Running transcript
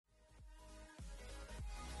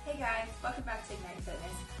welcome back to Ignite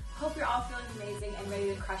Fitness. Hope you're all feeling amazing and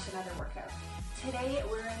ready to crush another workout. Today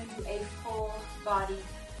we're going to do a full body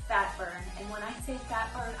fat burn, and when I say fat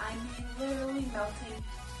burn, I mean literally melting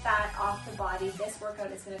fat off the body. This workout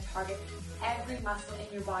is going to target every muscle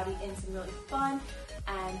in your body in some really fun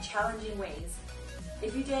and challenging ways.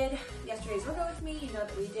 If you did yesterday's workout with me, you know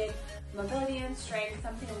that we did mobility and strength,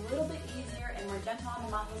 something a little bit easier and more gentle on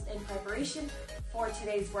the muscles in preparation for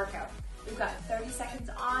today's workout. We've got 30 seconds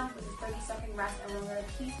on with a 30-second rest, and we're going to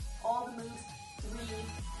repeat all the moves 3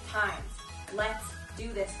 times. Let's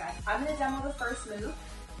do this, guys. I'm going to demo the first move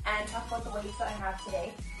and talk about the weights that I have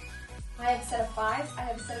today. I have a set of 5s, I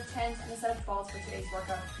have a set of 10s, and a set of 12s for today's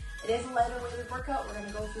workout. It is a lighter weighted workout. We're going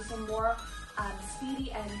to go through some more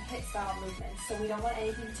speedy and HIIT style movements. So we don't want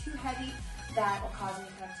anything too heavy that will cause any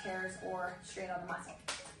kind of tears or strain on the muscle.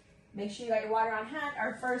 Make sure you got your water on hand.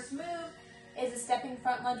 Our first move is a stepping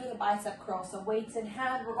front lunge with a bicep curl. So weights in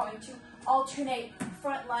hand, we're going to alternate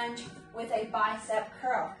front lunge with a bicep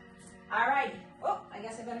curl. Alrighty. Oh, I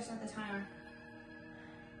guess I better start the timer.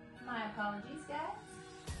 My apologies, guys.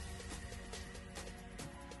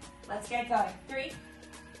 Let's get going. 3,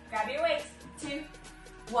 grab your weights. 2,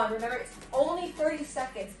 1. Remember, it's only 30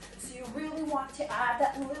 seconds, so you really want to add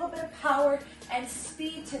that little bit of power and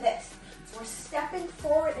speed to this. So we're stepping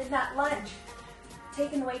forward in that lunge,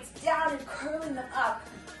 taking the weights down and curling them up.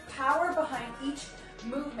 Power behind each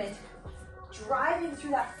movement, driving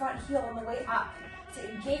through that front heel on the way up to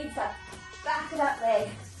engage that back of that leg.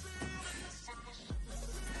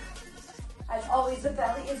 As always, the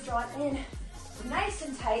belly is drawn in nice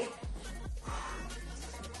and tight.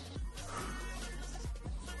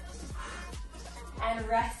 And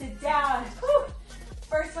rest it down. Whew.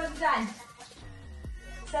 First one's done.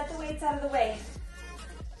 Set the weights out of the way.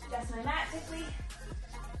 Adjust my mat quickly.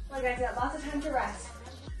 Look, guys, got lots of time to rest.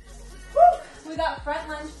 Woo! We got front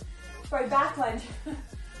lunge, sorry, back lunge.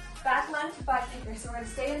 Back lunge, butt kicker. So we're gonna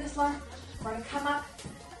stay in this one. We're gonna come up,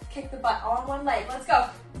 kick the butt all on one leg. Let's go.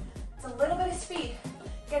 It's a little bit of speed.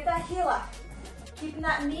 Get that heel up. Keeping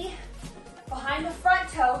that knee behind the front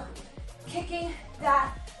toe, kicking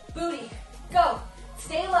that booty. Go.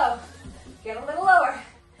 Stay low. Get a little lower.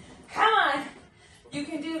 Come on. You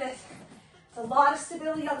can do this. It's a lot of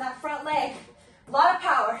stability on that front leg. A lot of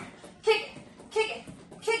power. Kick it, kick it,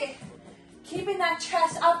 kick it. Keeping that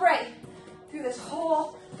chest upright through this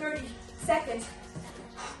whole 30 seconds.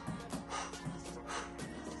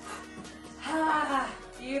 Ah,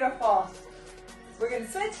 beautiful. We're going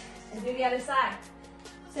to switch and do the other side.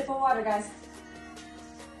 Sip of water, guys.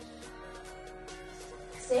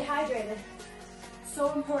 Stay hydrated.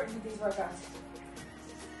 So important with these workouts.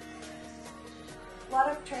 A lot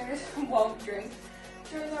of trainers won't drink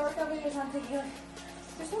during their workout videos. I'm thinking, like,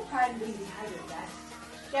 there's no pride in being dehydrated, guys.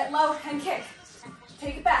 Get low and kick.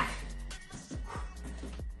 Take it back.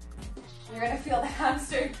 You're gonna feel the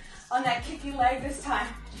hamstring on that kicking leg this time,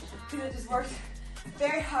 because it just works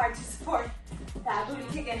very hard to support that booty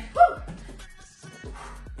kicking. Woo!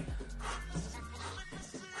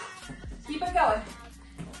 Keep it going.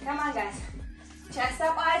 Come on, guys. Chest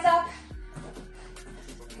up, eyes up.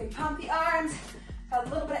 You can pump the arms. Have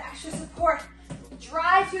a little bit of extra support.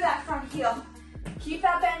 Drive through that front heel. Keep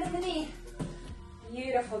that bend in the knee.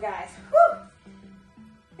 Beautiful, guys. Woo!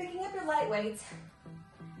 Picking up your light weights.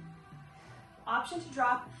 Option to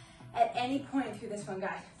drop at any point through this one,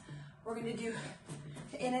 guys. We're gonna do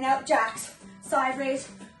in and out jacks, side raise,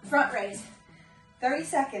 front raise. 30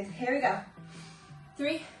 seconds, here we go.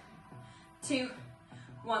 3, 2,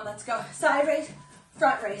 1, let's go. Side raise,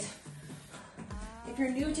 front raise. If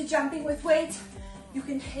you're new to jumping with weights, you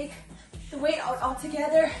can take the weight out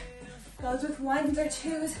altogether. Goes with 1s or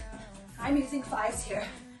 2s. I'm using 5s here.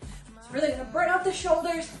 It's really gonna burn out the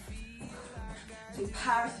shoulders. So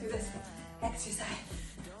power through this exercise.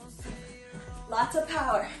 Lots of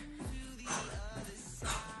power.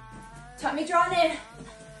 Tummy drawn in.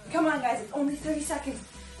 Come on, guys, it's only 30 seconds.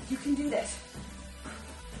 You can do this.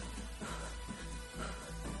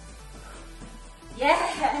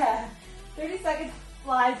 Yeah! 30 seconds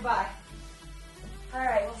flies by. All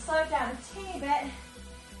right, we'll slow it down a teeny bit.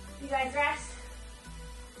 You guys rest.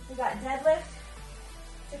 We got deadlift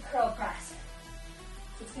to curl press.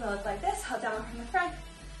 So it's gonna look like this. I'll demo from the front.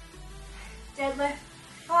 Deadlift,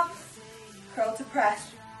 up, curl to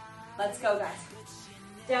press. Let's go, guys.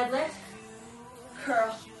 Deadlift,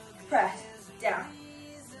 curl, press, down.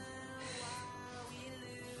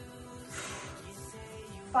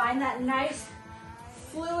 Find that nice,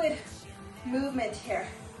 fluid movement here.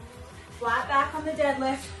 Flat back on the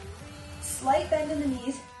deadlift, slight bend in the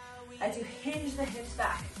knees as you hinge the hips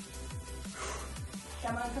back.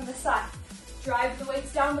 Come on from the side. Drive the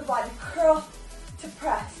weights down the body. Curl to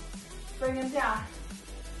press. Bring them down.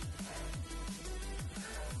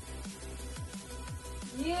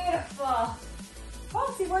 Beautiful.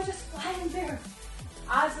 Oh, see, we're just flying through.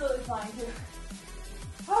 Absolutely flying through.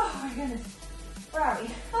 Oh my goodness. Where are we?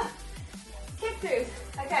 Kick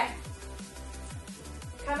throughs. Okay.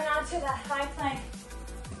 Coming onto that high plank.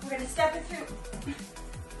 We're gonna step it through.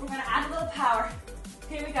 We're gonna add a little power.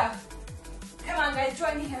 Here we go. Come on, guys,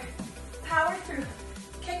 join me here. Power through.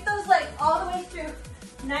 Kick those legs all the way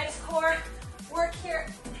through. Nice core work here.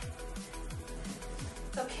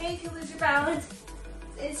 It's okay if you lose your balance.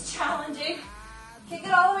 It's challenging. Kick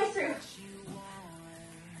it all the way through.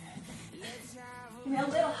 Give me a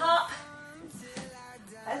little hop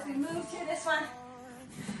as we move through this one.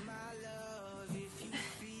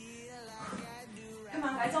 Come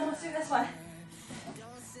on, guys, almost through this one.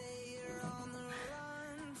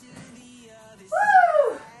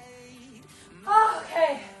 Woo!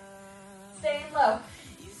 Okay. Staying low.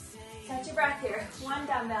 Catch your breath here. One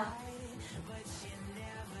dumbbell.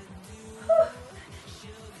 Whew.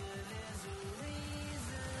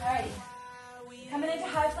 Alrighty. Coming into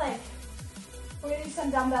high plank. We're going to do some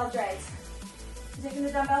dumbbell drags. So taking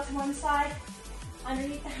the dumbbell to one side,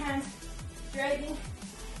 underneath the hands, dragging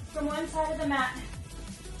from one side of the mat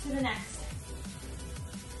to the next.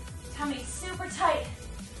 Tummy super tight.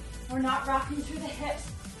 We're not rocking through the hips.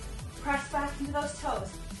 Press back into those toes.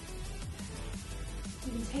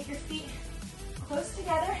 You can take your feet close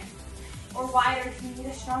together or wider if you need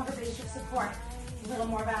a stronger base of support. A little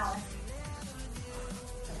more balance.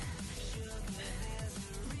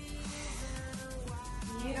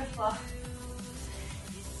 Beautiful.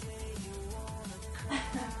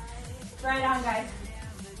 Right on, guys.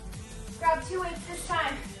 Grab 2 weights this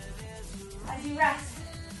time as you rest.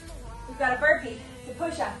 We've got a burpee, to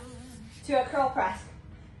push up, to a curl press.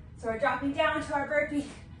 So we're dropping down to our burpee,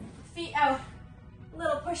 feet out,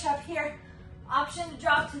 little push up here. Option to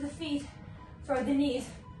drop to the feet for the knees,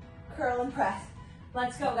 curl and press.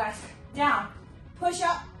 Let's go, guys. Down, push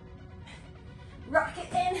up, rock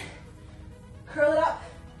it in, curl it up,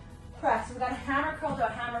 press. We've got a hammer curl to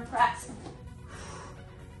a hammer press.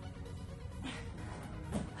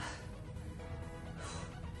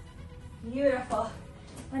 Beautiful.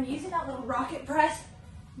 I'm using that little rocket press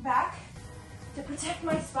back to protect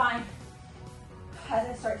my spine as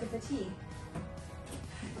I start to fatigue.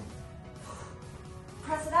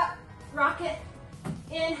 Press it up, rock it,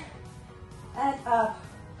 in, and up.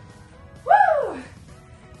 Woo!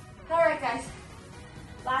 All right, guys.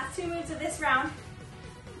 Last 2 moves of this round.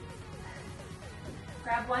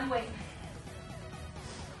 Grab one weight.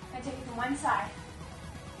 I'm gonna take it to one side.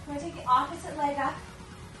 I'm gonna take the opposite leg up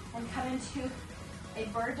and come into a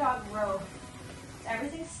bird dog row. So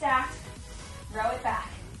everything's stacked, row it back.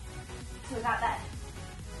 So we got that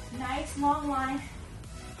nice long line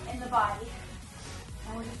in the body.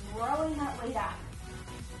 And we're just rowing that weight up,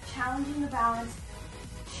 challenging the balance,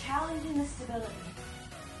 challenging the stability.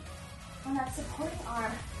 On that supporting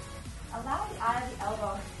arm, allow the eye of the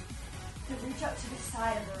elbow to reach up to the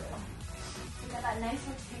side of the room. We got that nice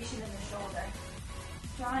rotation in the shoulder.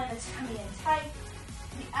 Drawing the tummy in tight.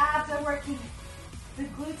 The abs are working, the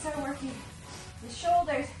glutes are working, the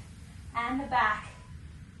shoulders and the back.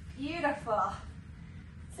 Beautiful.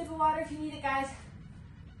 Sip of water if you need it, guys.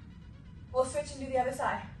 We'll switch and do the other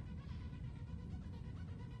side.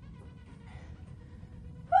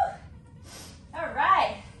 Whew. All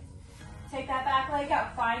right. Take that back leg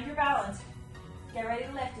out. Find your balance. Get ready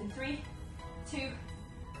to lift in 3, 2,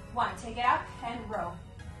 1. Take it up and row.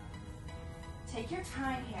 Take your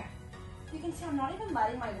time here. You can see I'm not even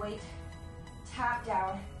letting my weight tap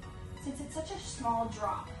down since it's such a small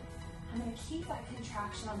drop. I'm going to keep that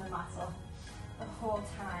contraction on the muscle the whole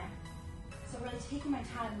time. So really taking my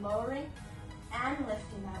time lowering and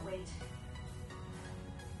lifting that weight.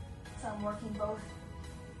 So I'm working both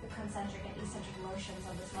the concentric and eccentric motions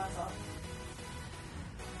of this muscle.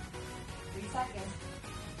 3 seconds.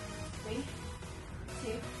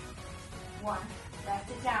 3, 2, 1. Rest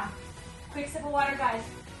it down. Quick sip of water, guys.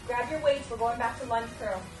 Grab your weights. We're going back to lunge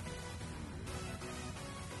curl.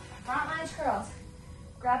 Front lunge curls.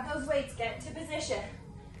 Grab those weights. Get into position.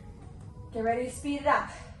 Get ready to speed it up.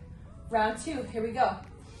 Round 2. Here we go.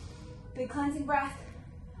 Big cleansing breath.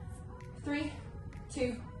 3,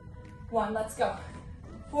 2, 1. Let's go.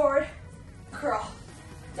 Forward curl.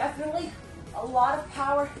 Definitely a lot of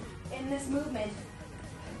power in this movement.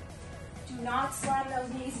 Do not slam those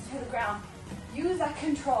knees into the ground. Use that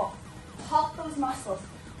control. Pulp those muscles.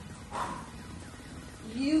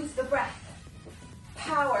 Use the breath.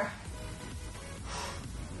 Power.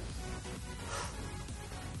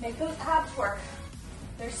 Make those abs work.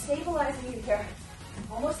 They're stabilizing you here.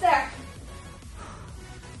 Almost there.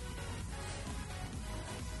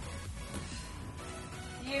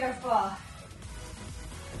 Beautiful.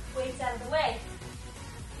 Weights out of the way.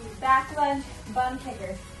 Back lunge, bum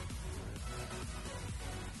kickers.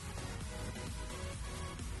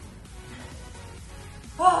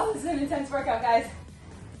 Oh, this is an intense workout, guys.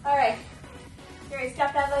 All right, here,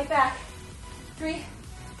 step that leg back. 3,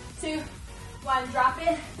 2, 1, drop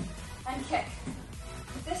in and kick.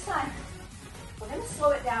 This time, we're gonna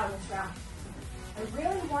slow it down this round. I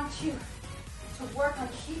really want you to work on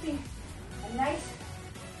keeping a nice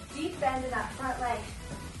deep bend in that front leg.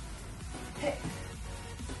 Hit,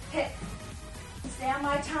 hit, stay on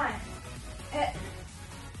my time. Hit,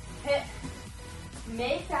 hit,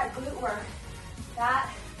 make that glute work.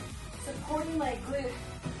 That supporting leg glute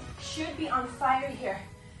should be on fire here.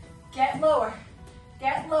 Get lower,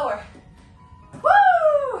 get lower.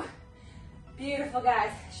 Woo! Beautiful,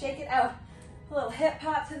 guys. Shake it out. A little hip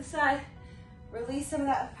hop to the side. Release some of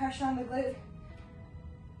that pressure on the glute.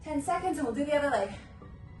 10 seconds and we'll do the other leg.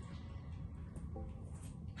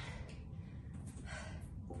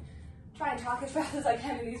 Try and talk as fast as I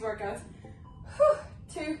can in these workouts.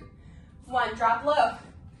 2, 1, drop low.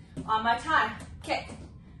 On my time. Kick,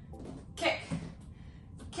 kick,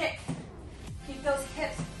 kick. Keep those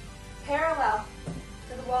hips parallel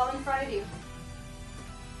to the wall in front of you.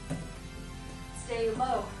 Stay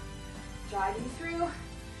low. Driving through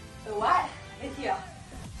the what? The heel.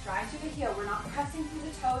 Drive through the heel. We're not pressing through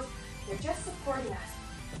the toes. They're just supporting us.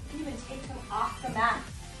 You can even take them off the mat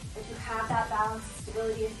if you have that balance,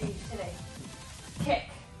 stability, and reach today. Kick.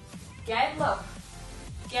 Get low.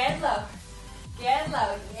 Get low. Get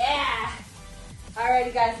low. Yeah.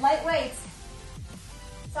 Alrighty, guys. Light weights.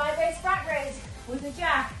 Side raise, front raise with a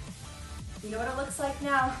jack. You know what it looks like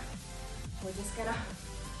now? We're just gonna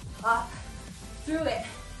up through it.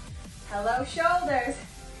 Hello, shoulders.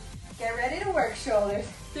 Get ready to work shoulders.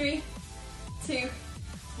 3, 2,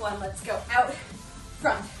 1. Let's go. Out,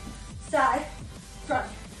 front, side, front.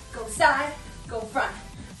 Go side, go front.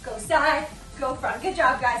 Go side, go front. Good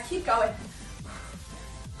job, guys. Keep going.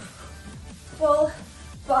 Full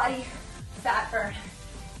body fat burn.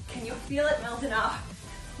 Can you feel it melting off?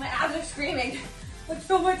 My abs are screaming. With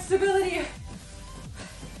so much stability.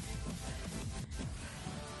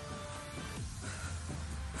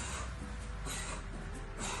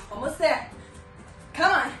 Almost there.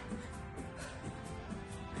 Come on.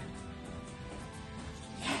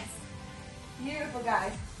 Yes. Beautiful,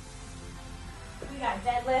 guys. We got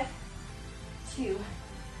deadlift, 2,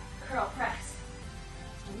 curl press.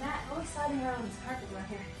 And that always sliding around this carpet around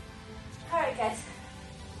here. All right, guys.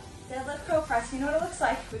 Deadlift, curl press. You know what it looks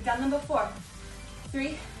like. We've done them before.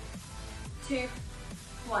 3, 2,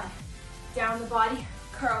 1. Down the body,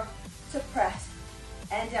 curl to press.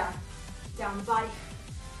 And down. Down the body,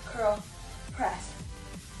 curl, press.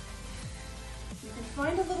 You can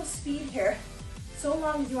find a little speed here, so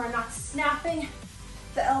long as you are not snapping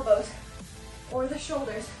the elbows or the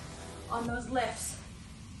shoulders on those lifts.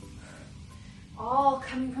 All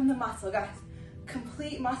coming from the muscle, guys.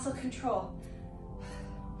 Complete muscle control.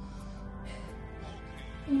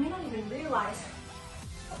 You may not even realize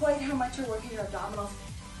quite how much you're working your abdominals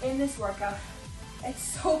in this workout. It's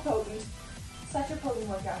so potent. Such a potent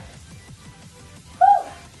workout. Woo!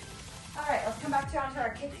 All right, let's come back onto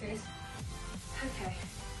our kick throughs. Okay,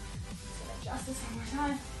 let's adjust this one more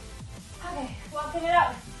time. Okay, walking it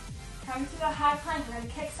up. Coming to the high plank, we're gonna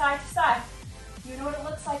kick side to side. You know what it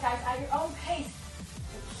looks like, guys, at your own pace.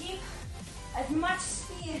 So keep as much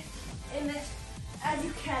speed in this as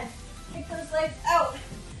you can. Kick those legs out.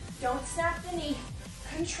 Don't snap the knee.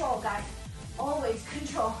 Control, guys. Always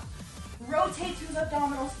control. Rotate through the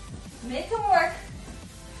abdominals. Make them work.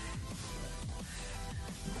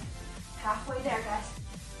 Halfway there, guys.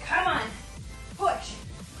 Come on. Push.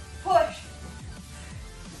 Push.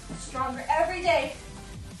 Stronger every day.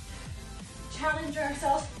 Challenge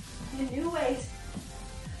ourselves in new ways.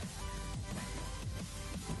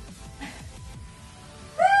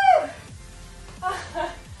 Woo!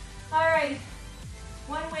 All right.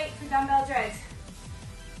 One weight for dumbbell drags.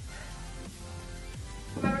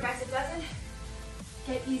 Remember, guys, it doesn't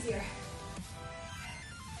get easier.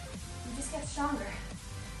 You just get stronger.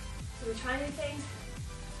 So we're trying new things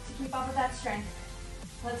to keep up with that strength.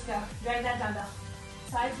 Let's go. Drag that dumbbell.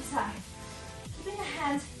 Side to side. Keeping the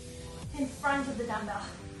hands in front of the dumbbell.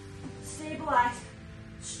 Stabilize.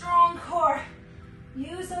 Strong core.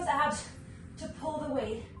 Use those abs to pull the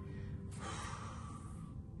weight.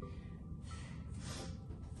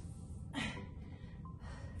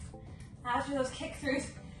 After those kick throughs,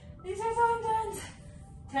 these are so intense.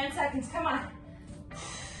 10 10 seconds, come on.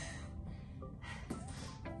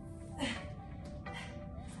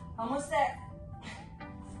 Almost there.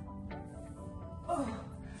 Oh,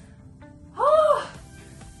 oh,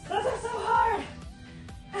 those are so hard.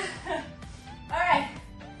 All right,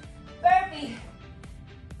 burpee.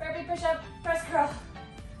 Burpee push up, press curl.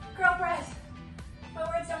 Curl press. My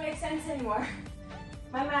words don't make sense anymore.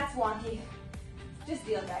 My mat's wonky. Just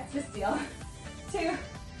deal, guys, just deal. 2,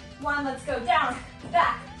 1, let's go. Down,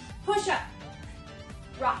 back, push up.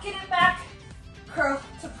 Rocking it back, curl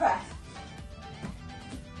to press.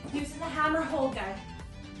 Using the hammer hold, guys.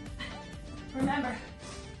 Remember,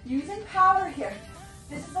 using power here.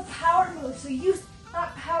 This is a power move, so use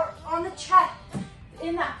that power on the chest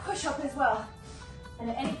in that push-up as well. And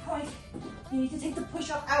at any point, you need to take the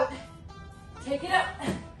push-up out. Take it up.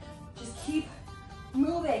 Just keep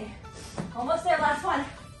moving. Almost there, last one.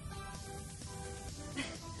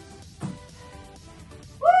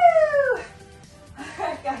 Woo! All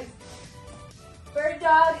right, guys. Bird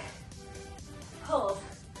dog, hold.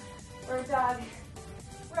 Bird dog,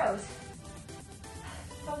 rows.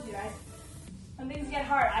 Told you guys, when things get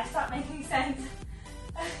hard, I stop making sense.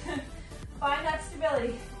 Find that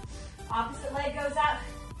stability. Opposite leg goes out.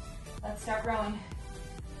 Let's start rowing.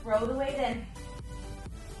 Row the weight in.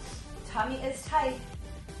 Tummy is tight.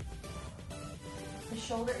 The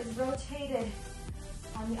shoulder is rotated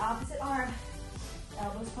on the opposite arm.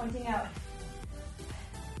 Elbows pointing out.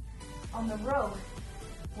 On the row,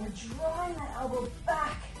 we're drawing that elbow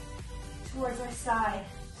back towards our side.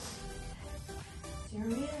 So you're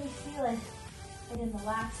really feeling it in the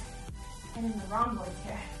lats and in the rhomboids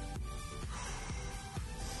here.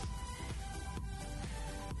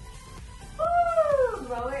 Woo!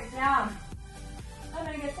 Lower it down. I'm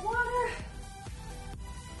gonna get some water.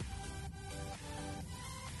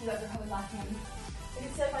 You guys are probably laughing at me. I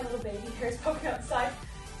can see like my little baby hairs poking outside.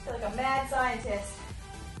 I feel like a mad scientist.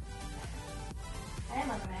 I am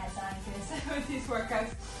like a mad scientist with these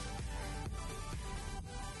workouts.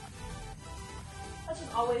 Let's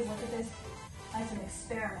just always look at this as an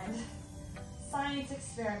experiment. Science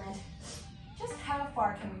experiment. Just how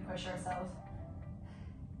far can we push ourselves?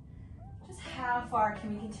 Just how far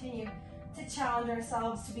can we continue to challenge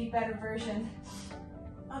ourselves to be better versions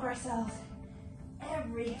of ourselves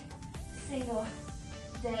every single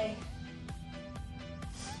day?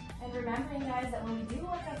 And remembering, guys, that when we do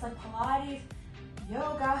workouts like Pilates,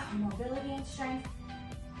 yoga, mobility and strength,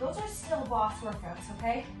 those are still boss workouts,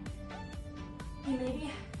 okay? You may be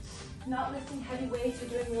not lifting heavy weights or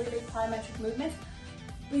doing really big plyometric movements,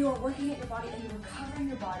 but you are working at your body and you're recovering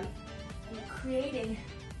your body and you're creating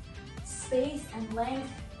space and length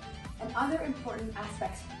and other important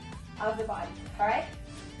aspects of the body, all right?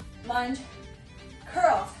 Lunge,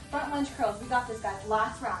 curls, front lunge curls. We got this, guys.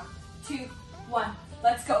 Last round. 2, 1,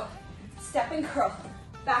 let's go. Step and curl.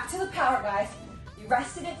 Back to the power, guys. You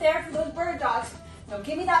rested it there for those bird dogs. Now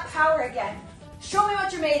give me that power again. Show me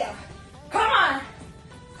what you're made of. Come on.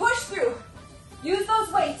 Push through. Use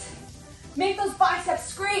those weights. Make those biceps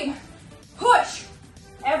scream. Push.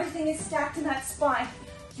 Everything is stacked in that spine.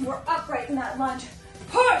 You are upright in that lunge.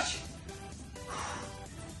 Push.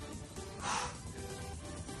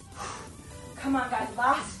 Come on, guys.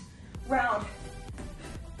 Last round.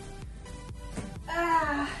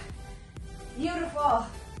 Beautiful.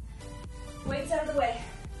 Weights out of the way.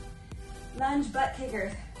 Lunge, butt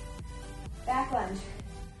kickers. Back lunge.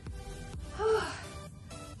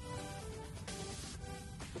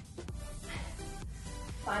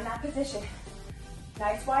 Find that position.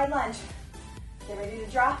 Nice wide lunge. Get ready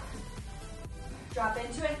to drop. Drop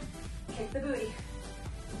into it. Kick the booty.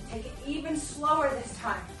 Take it even slower this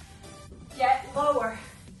time. Get lower.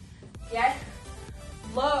 Get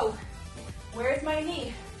low. Where's my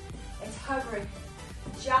knee? It's hovering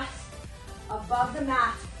just above the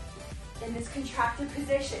mat in this contracted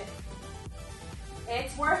position.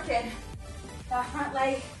 It's working. That front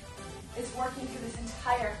leg is working through this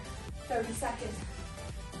entire 30 seconds.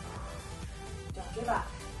 Don't give up.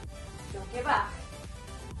 Don't give up.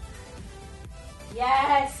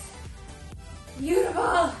 Yes.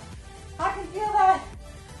 Beautiful. I can feel that.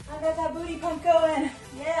 I got that booty pump going.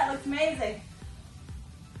 Yeah, it looks amazing.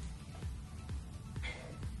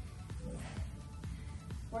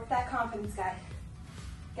 Work that confidence, guys.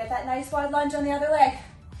 Get that nice wide lunge on the other leg.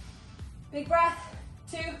 Big breath.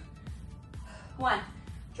 2, 1.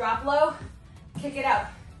 Drop low. Kick it out.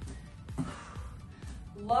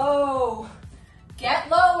 Low. Get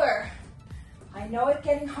lower. I know it's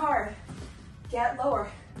getting hard. Get lower.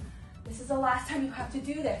 This is the last time you have to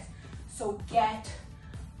do this. So get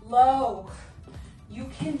low. You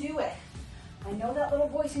can do it. I know that little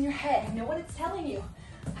voice in your head. I know what it's telling you.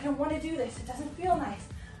 I don't want to do this. It doesn't feel nice.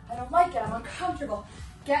 I don't like it. I'm uncomfortable.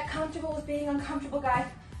 Get comfortable with being uncomfortable, guys,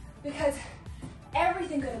 because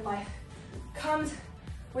everything good in life comes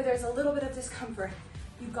where there's a little bit of discomfort.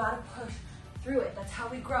 You gotta push through it. That's how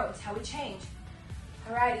we grow. It's how we change.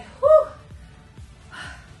 Alrighty. Woo!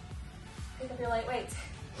 Pick up your light weights.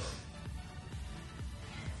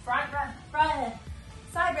 Front,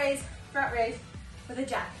 side raise, front raise with a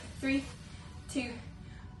jack. 3, 2,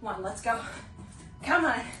 1. Let's go. Come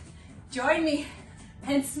on. Join me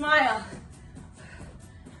and smile.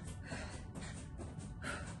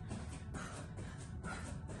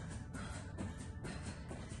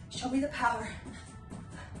 Show me the power.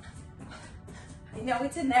 I know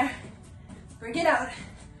it's in there. Bring it out.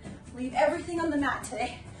 Leave everything on the mat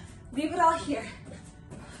today. Leave it all here.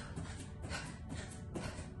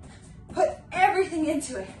 Put everything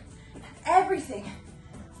into it. Everything.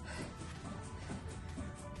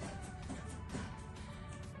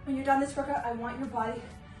 When you're done this workout, I want your body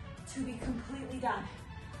to be completely done.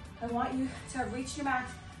 I want you to have reached your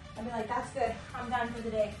max and be like, that's good, I'm done for the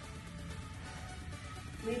day.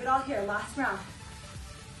 Leave it all here, last round.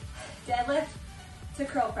 Deadlift to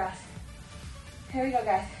curl press. Here we go,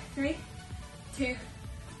 guys. 3, 2,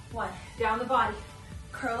 1. Down the body,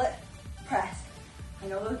 curl it, press. I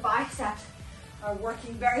know those biceps are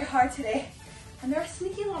working very hard today, and they're a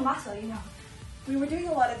sneaky little muscle, you know. We were doing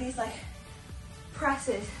a lot of these like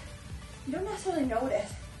presses. You don't necessarily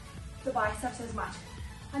notice the biceps as much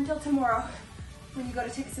until tomorrow when you go to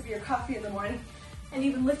take a sip of your coffee in the morning and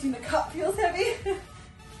even lifting the cup feels heavy.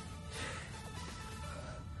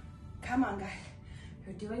 Come on, guys.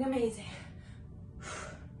 You're doing amazing.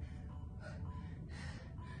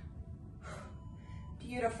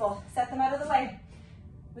 Beautiful. Set them out of the way.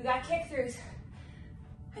 We got kick-throughs.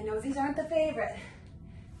 I know these aren't the favorite.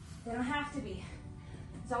 They don't have to be.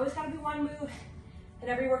 There's always got to be one move in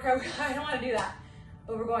every workout. I don't want to do that,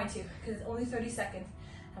 but we're going to because it's only 30 seconds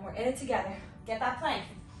and we're in it together. Get that plank.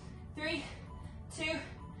 3, 2,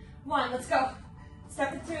 1. Let's go.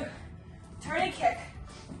 Step it through. Turn and kick.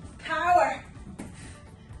 Power.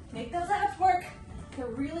 Make those abs work. They're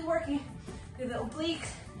really working through the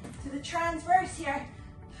obliques, to the transverse here.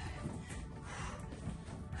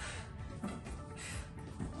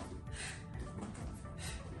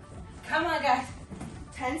 Come on, guys.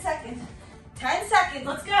 10 seconds. 10 seconds.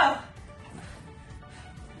 Let's go.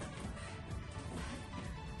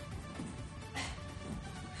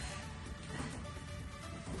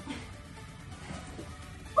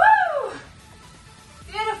 Woo!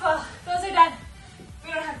 Beautiful. Those are done.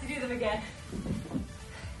 We don't have to do them again.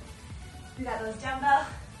 We got those dumbbell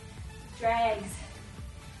drags.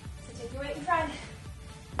 So take your weight in front.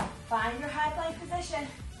 Find your high plank position.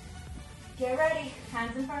 Get ready.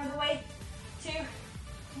 Hands in front of the weight. 2,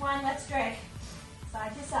 1. Let's drag.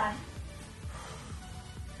 Side to side.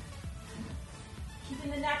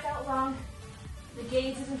 Keeping the neck out long. The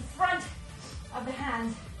gaze is in front of the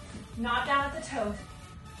hands, not down at the toes.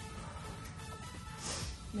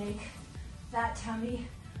 Make that tummy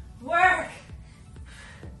work.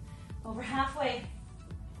 Over halfway.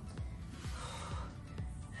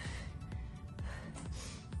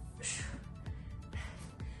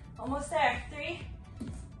 Almost there. 3,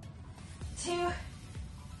 2,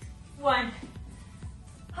 1.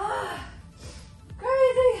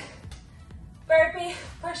 Crazy. Burpee,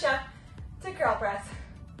 push up to curl press.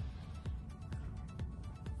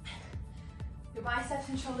 Your biceps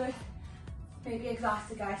and shoulders may be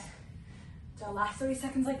exhausted, guys. So last 30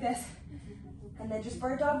 seconds like this, and then just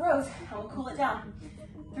bird dog rows, and we'll cool it down.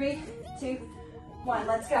 3, 2, 1.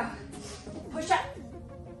 Let's go. Push up.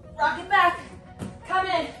 Rock it back. Come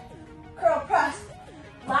in. Curl press.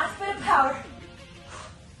 Last bit of power.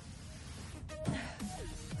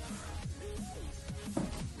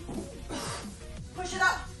 Push it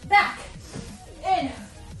up. Back. In.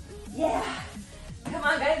 Yeah. Come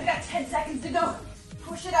on, guys. We got 10 seconds to go.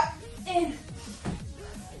 Push it up. In.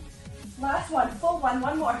 Last one. Full one.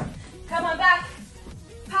 One more. Come on, back.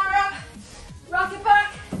 Power up. Rock it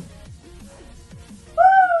back.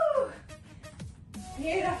 Woo!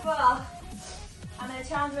 Beautiful. I'm going to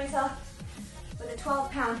challenge myself with a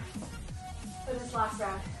 12-pound for this last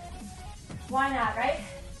round. Why not, right?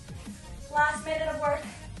 Last minute of work,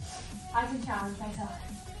 I can challenge myself.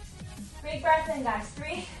 Big breath in, guys.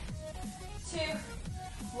 3, 2,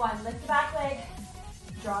 1. Lift the back leg.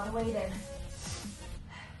 Draw the weight in.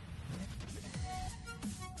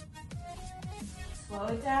 Slow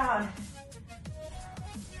it down.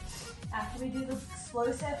 After we do the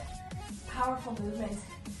explosive, powerful movements,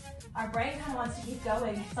 our brain kind of wants to keep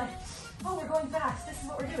going. It's like, oh, we're going fast. This is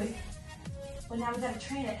what we're doing. But now we've got to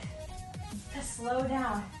train it to to slow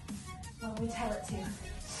down when we tell it to.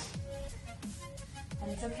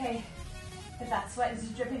 And it's okay if that sweat is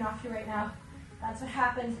dripping off you right now. That's what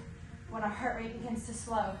happens when our heart rate begins to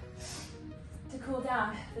slow. To cool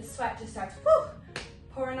down, the sweat just starts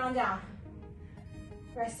pouring on down.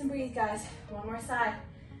 Rest and breathe, guys. One more side.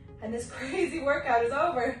 And this crazy workout is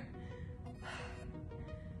over.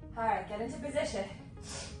 All right, get into position.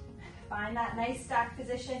 Find that nice stack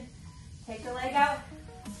position. Take the leg out,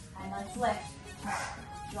 and let's lift.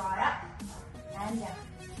 Draw it up, and down.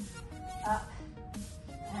 Up,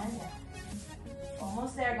 and down.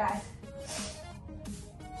 Almost there, guys.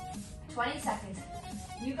 20 seconds.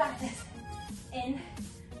 You got this. In,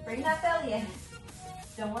 bring that belly in.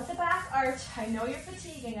 Don't let the back arch. I know you're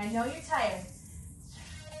fatiguing. I know you're tired.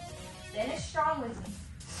 Finish strong with me.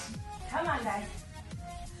 Come on, guys.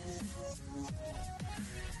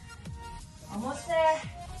 Almost there.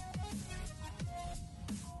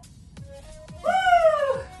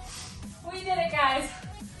 Woo! We did it, guys.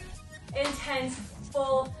 Intense,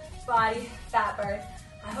 full body fat burn.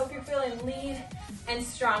 I hope you're feeling lean and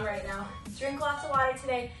strong right now. Drink lots of water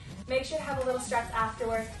today. Make sure to have a little stretch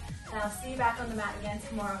afterward. And I'll see you back on the mat again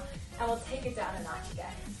tomorrow. And we'll take it down a notch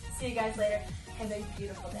again. See you guys later. Have a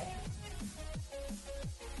beautiful day.